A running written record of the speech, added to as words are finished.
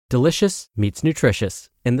Delicious meets nutritious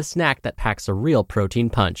in the snack that packs a real protein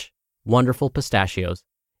punch. Wonderful Pistachios.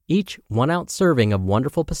 Each 1-ounce serving of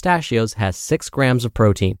Wonderful Pistachios has 6 grams of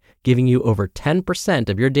protein, giving you over 10%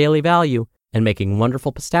 of your daily value and making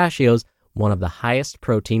Wonderful Pistachios one of the highest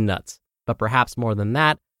protein nuts. But perhaps more than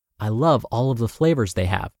that, I love all of the flavors they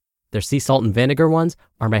have. Their sea salt and vinegar ones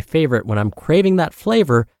are my favorite when I'm craving that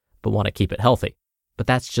flavor but want to keep it healthy. But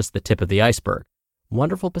that's just the tip of the iceberg.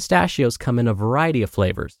 Wonderful Pistachios come in a variety of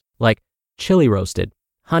flavors, like chili roasted,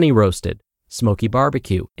 honey roasted, smoky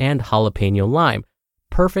barbecue, and jalapeno lime,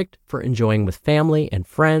 perfect for enjoying with family and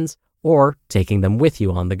friends or taking them with you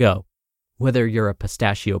on the go. Whether you're a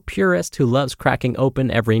pistachio purist who loves cracking open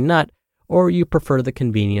every nut, or you prefer the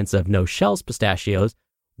convenience of no-shells pistachios,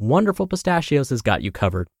 Wonderful Pistachios has got you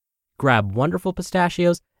covered. Grab Wonderful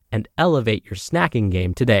Pistachios and elevate your snacking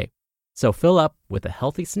game today. So fill up with a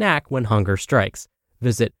healthy snack when hunger strikes.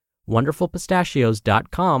 Visit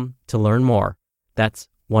wonderfulpistachios.com to learn more. That's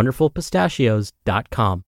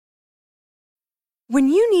wonderfulpistachios.com. When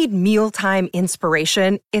you need mealtime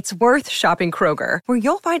inspiration, it's worth shopping Kroger, where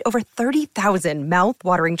you'll find over 30,000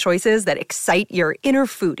 mouth-watering choices that excite your inner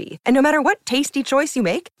foodie. And no matter what tasty choice you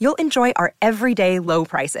make, you'll enjoy our everyday low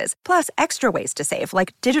prices, plus extra ways to save,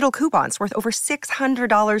 like digital coupons worth over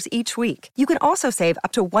 $600 each week. You can also save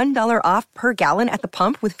up to $1 off per gallon at the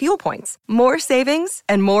pump with fuel points. More savings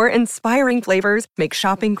and more inspiring flavors make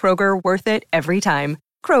shopping Kroger worth it every time.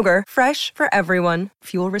 Kroger, fresh for everyone.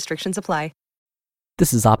 Fuel restrictions apply.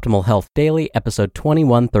 This is Optimal Health Daily, episode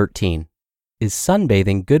 2113. Is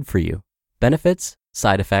sunbathing good for you? Benefits,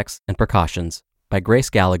 side effects, and precautions by Grace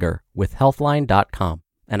Gallagher with Healthline.com.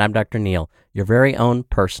 And I'm Dr. Neil, your very own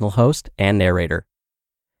personal host and narrator.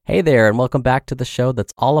 Hey there, and welcome back to the show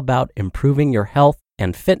that's all about improving your health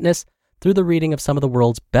and fitness through the reading of some of the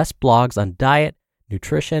world's best blogs on diet,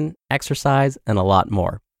 nutrition, exercise, and a lot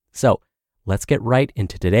more. So let's get right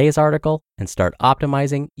into today's article and start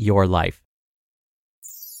optimizing your life.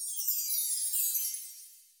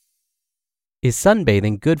 Is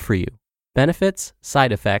sunbathing good for you? Benefits,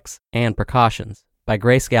 side effects, and precautions by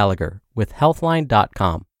Grace Gallagher with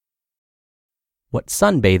Healthline.com. What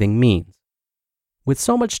sunbathing means. With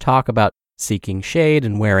so much talk about seeking shade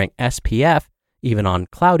and wearing SPF, even on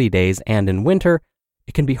cloudy days and in winter,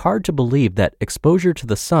 it can be hard to believe that exposure to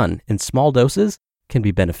the sun in small doses can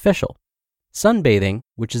be beneficial. Sunbathing,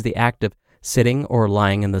 which is the act of sitting or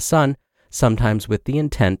lying in the sun, sometimes with the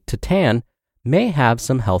intent to tan, may have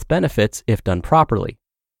some health benefits if done properly.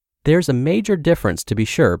 There's a major difference, to be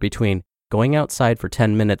sure, between going outside for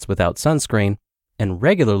 10 minutes without sunscreen and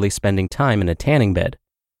regularly spending time in a tanning bed.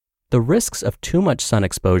 The risks of too much sun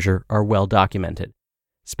exposure are well documented.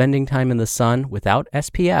 Spending time in the sun without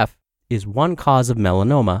SPF is one cause of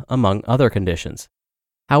melanoma, among other conditions.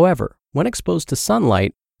 However, when exposed to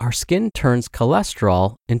sunlight, our skin turns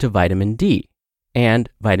cholesterol into vitamin D, and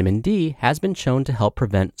vitamin D has been shown to help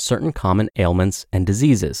prevent certain common ailments and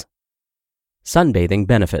diseases. Sunbathing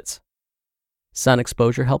benefits. Sun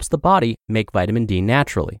exposure helps the body make vitamin D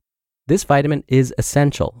naturally. This vitamin is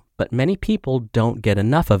essential, but many people don't get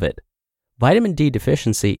enough of it. Vitamin D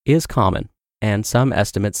deficiency is common, and some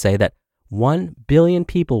estimates say that 1 billion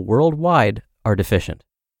people worldwide are deficient.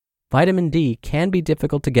 Vitamin D can be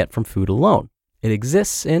difficult to get from food alone. It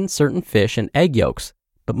exists in certain fish and egg yolks,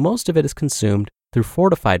 but most of it is consumed through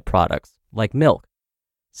fortified products like milk.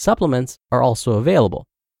 Supplements are also available.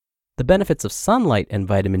 The benefits of sunlight and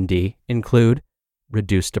vitamin D include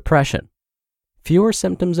reduced depression. Fewer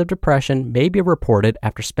symptoms of depression may be reported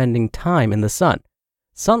after spending time in the sun.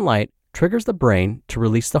 Sunlight triggers the brain to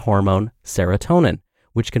release the hormone serotonin,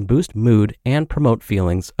 which can boost mood and promote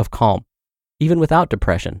feelings of calm. Even without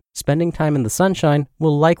depression, spending time in the sunshine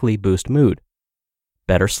will likely boost mood.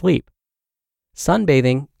 Better sleep.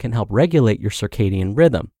 Sunbathing can help regulate your circadian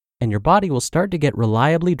rhythm, and your body will start to get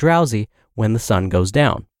reliably drowsy when the sun goes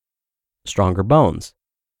down. Stronger bones.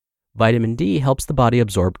 Vitamin D helps the body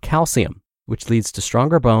absorb calcium, which leads to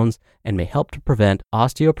stronger bones and may help to prevent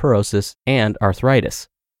osteoporosis and arthritis.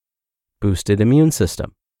 Boosted immune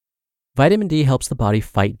system. Vitamin D helps the body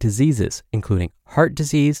fight diseases, including heart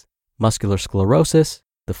disease, muscular sclerosis,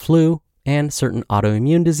 the flu, and certain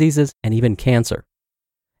autoimmune diseases, and even cancer.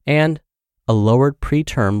 And a lowered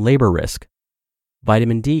preterm labor risk.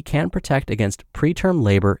 Vitamin D can protect against preterm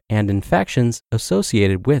labor and infections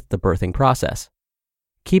associated with the birthing process.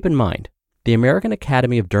 Keep in mind, the American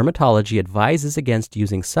Academy of Dermatology advises against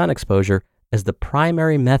using sun exposure as the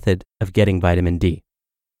primary method of getting vitamin D.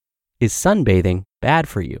 Is sunbathing bad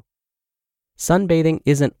for you? Sunbathing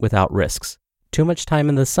isn't without risks. Too much time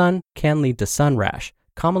in the sun can lead to sun rash,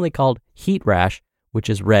 commonly called heat rash, which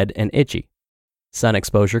is red and itchy. Sun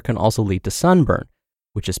exposure can also lead to sunburn,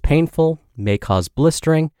 which is painful, may cause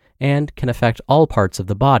blistering, and can affect all parts of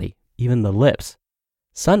the body, even the lips.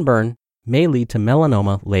 Sunburn may lead to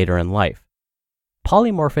melanoma later in life.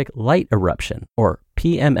 Polymorphic light eruption, or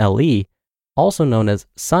PMLE, also known as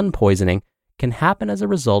sun poisoning, can happen as a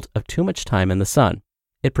result of too much time in the sun.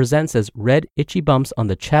 It presents as red, itchy bumps on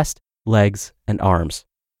the chest, legs, and arms.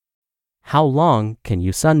 How long can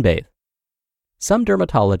you sunbathe? Some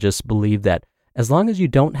dermatologists believe that as long as you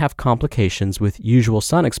don't have complications with usual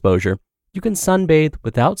sun exposure, you can sunbathe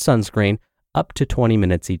without sunscreen up to 20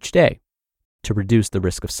 minutes each day. To reduce the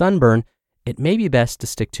risk of sunburn, it may be best to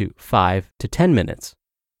stick to 5 to 10 minutes.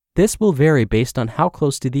 This will vary based on how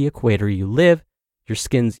close to the equator you live, your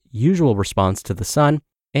skin's usual response to the sun,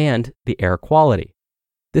 and the air quality.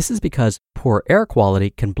 This is because poor air quality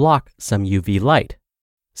can block some UV light.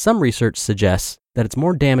 Some research suggests that it's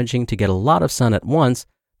more damaging to get a lot of sun at once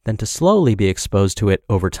than to slowly be exposed to it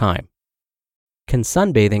over time. Can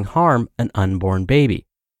sunbathing harm an unborn baby?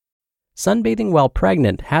 Sunbathing while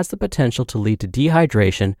pregnant has the potential to lead to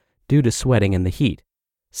dehydration due to sweating in the heat.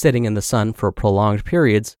 Sitting in the sun for prolonged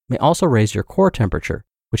periods may also raise your core temperature,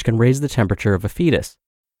 which can raise the temperature of a fetus.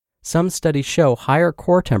 Some studies show higher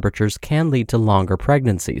core temperatures can lead to longer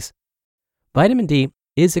pregnancies. Vitamin D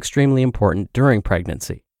is extremely important during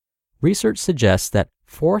pregnancy. Research suggests that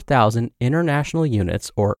 4,000 international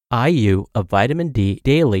units, or IU, of vitamin D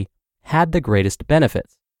daily had the greatest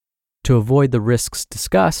benefits. To avoid the risks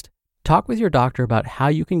discussed, talk with your doctor about how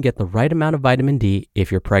you can get the right amount of vitamin D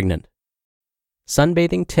if you're pregnant.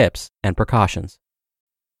 Sunbathing tips and precautions.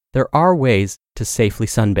 There are ways to safely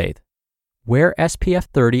sunbathe. Wear SPF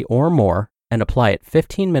 30 or more and apply it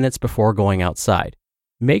 15 minutes before going outside.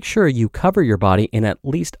 Make sure you cover your body in at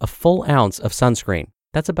least a full ounce of sunscreen.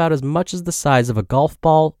 That's about as much as the size of a golf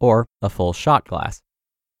ball or a full shot glass.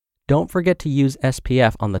 Don't forget to use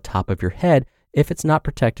SPF on the top of your head if it's not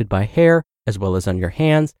protected by hair, as well as on your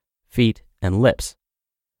hands, feet, and lips.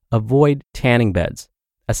 Avoid tanning beds.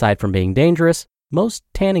 Aside from being dangerous, most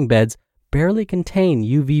tanning beds barely contain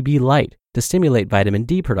UVB light to stimulate vitamin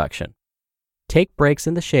D production. Take breaks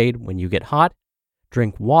in the shade when you get hot,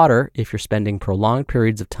 drink water if you're spending prolonged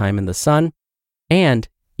periods of time in the sun, and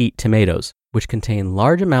eat tomatoes, which contain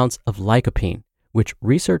large amounts of lycopene, which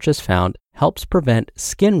research has found helps prevent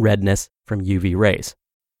skin redness from UV rays.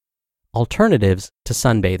 Alternatives to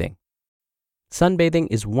sunbathing. Sunbathing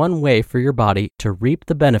is one way for your body to reap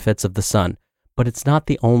the benefits of the sun, but it's not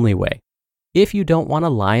the only way. If you don't want to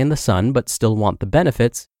lie in the sun but still want the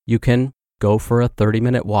benefits, you can go for a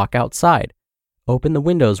 30-minute walk outside, open the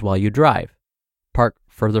windows while you drive, park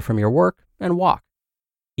further from your work and walk,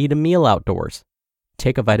 eat a meal outdoors,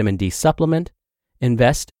 take a vitamin D supplement,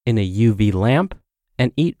 invest in a UV lamp,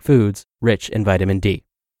 and eat foods rich in vitamin D.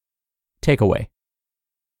 Takeaway.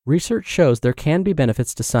 Research shows there can be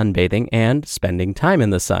benefits to sunbathing and spending time in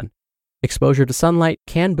the sun. Exposure to sunlight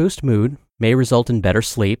can boost mood, may result in better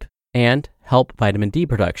sleep, and help vitamin D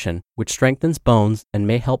production, which strengthens bones and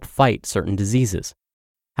may help fight certain diseases.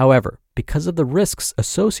 However, because of the risks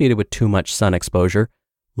associated with too much sun exposure,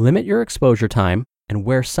 limit your exposure time and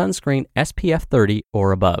wear sunscreen SPF 30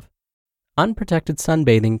 or above. Unprotected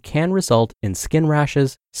sunbathing can result in skin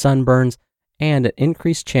rashes, sunburns, and an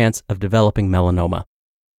increased chance of developing melanoma.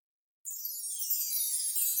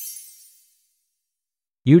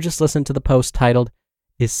 You just listened to the post titled,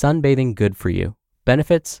 "Is Sunbathing Good for You?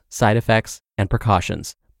 Benefits, Side Effects, and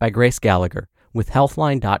Precautions" by Grace Gallagher with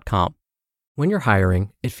Healthline.com. When you're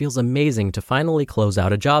hiring, it feels amazing to finally close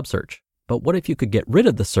out a job search. But what if you could get rid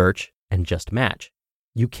of the search and just match?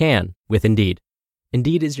 You can with Indeed.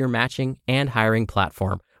 Indeed is your matching and hiring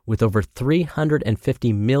platform with over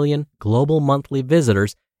 350 million global monthly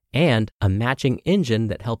visitors and a matching engine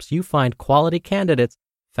that helps you find quality candidates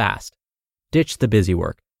fast. Ditch the busy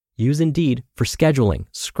work. Use Indeed for scheduling,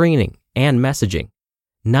 screening, and messaging.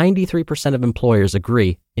 93% of employers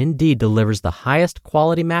agree Indeed delivers the highest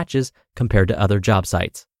quality matches compared to other job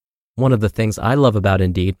sites. One of the things I love about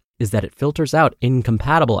Indeed is that it filters out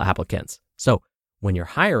incompatible applicants. So when you're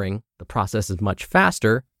hiring, the process is much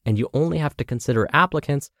faster and you only have to consider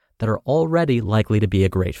applicants that are already likely to be a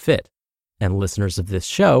great fit. And listeners of this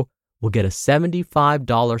show will get a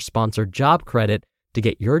 $75 sponsored job credit to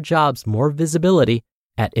get your jobs more visibility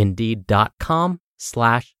at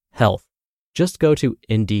Indeed.com/health. Just go to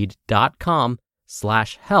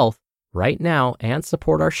Indeed.com/health right now and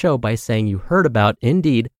support our show by saying you heard about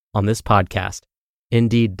Indeed on this podcast.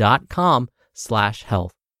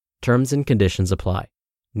 Indeed.com/health. Terms and conditions apply.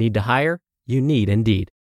 Need to hire? You need Indeed.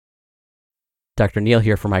 Dr. Neal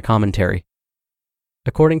here for my commentary.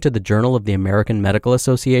 According to the Journal of the American Medical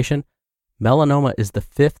Association, melanoma is the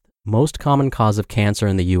 5th most common cause of cancer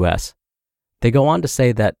in the U.S. They go on to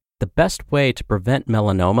say that the best way to prevent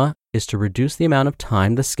melanoma is to reduce the amount of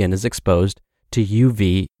time the skin is exposed to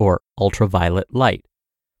UV or ultraviolet light.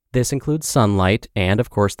 This includes sunlight and, of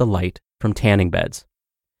course, the light from tanning beds.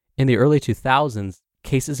 In the early 2000s,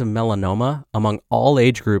 cases of melanoma among all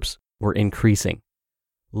age groups were increasing.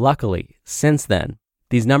 Luckily, since then,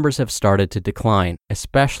 these numbers have started to decline,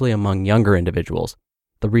 especially among younger individuals.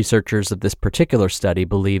 The researchers of this particular study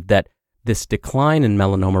believe that this decline in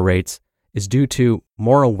melanoma rates is due to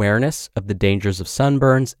more awareness of the dangers of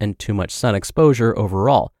sunburns and too much sun exposure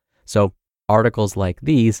overall. So articles like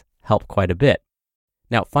these help quite a bit.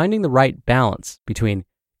 Now, finding the right balance between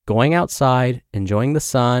going outside, enjoying the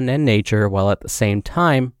sun and nature, while at the same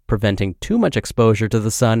time preventing too much exposure to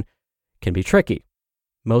the sun can be tricky.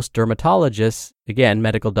 Most dermatologists, again,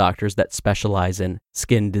 medical doctors that specialize in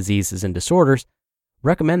skin diseases and disorders,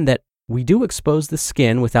 recommend that we do expose the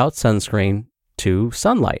skin without sunscreen to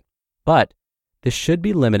sunlight, but this should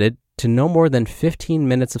be limited to no more than 15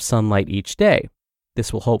 minutes of sunlight each day.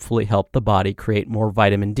 This will hopefully help the body create more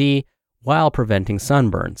vitamin D while preventing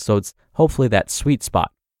sunburn, so it's hopefully that sweet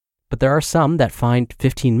spot. But there are some that find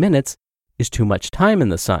 15 minutes is too much time in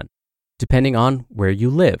the sun. Depending on where you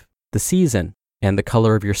live, the season, and the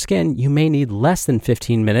color of your skin, you may need less than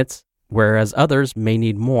 15 minutes, whereas others may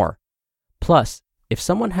need more. Plus, if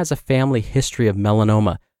someone has a family history of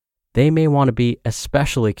melanoma, they may want to be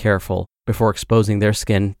especially careful before exposing their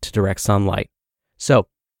skin to direct sunlight. So,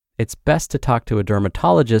 it's best to talk to a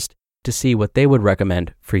dermatologist to see what they would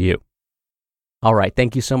recommend for you. All right,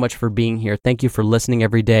 thank you so much for being here. Thank you for listening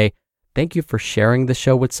every day. Thank you for sharing the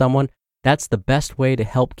show with someone. That's the best way to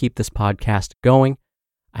help keep this podcast going.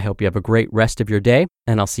 I hope you have a great rest of your day,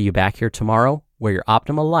 and I'll see you back here tomorrow where your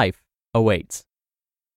optimal life awaits.